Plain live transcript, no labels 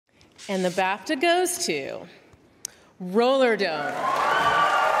And the BAFTA goes to Rollerdrome.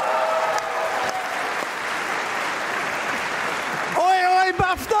 Oi, oi,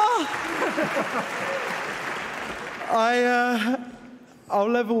 BAFTA! I'll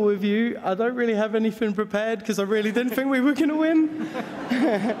level with you. I don't really have anything prepared because I really didn't think we were going to win.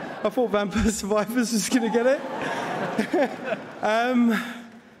 I thought Vampire Survivors was going to get it.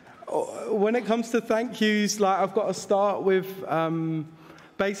 When it comes to thank yous, like I've got to start with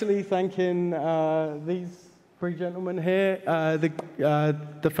basically thanking these three gentlemen here,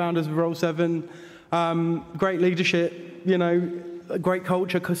 the founders of Roll7. Great leadership, you know, a great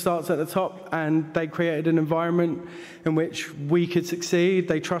culture starts at the top, and they created an environment in which we could succeed.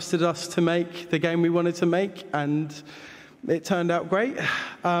 They trusted us to make the game we wanted to make, and it turned out great.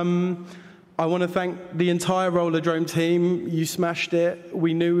 I want to thank the entire Rollerdrome team. You smashed it.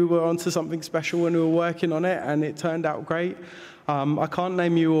 We knew we were onto something special when we were working on it, and it turned out great. I can't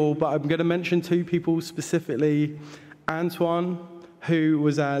name you all, but I'm going to mention two people specifically. Antoine, who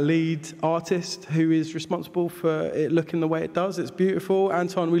was our lead artist, who is responsible for it looking the way it does. It's beautiful.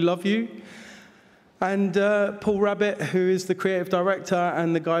 Antoine, we love you. And Paul Rabbit, who is the creative director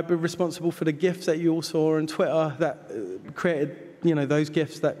and the guy responsible for the GIFs that you all saw on Twitter that created, you know, those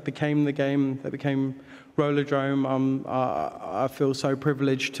GIFs that became the game, that became Rollerdrome. I feel so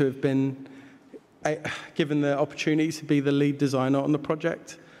privileged to have been given the opportunity to be the lead designer on the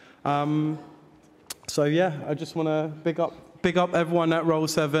project. So yeah, I just want to big up everyone at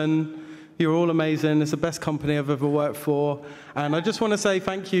Roll7. You're all amazing. It's the best company I've ever worked for. And I just want to say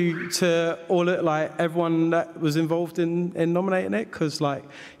thank you to all, like, everyone that was involved in nominating it, because, like,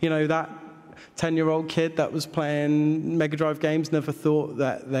 you know, that 10-year-old kid that was playing Mega Drive games never thought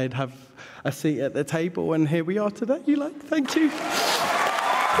that they'd have a seat at the table, and here we are today. Thank you.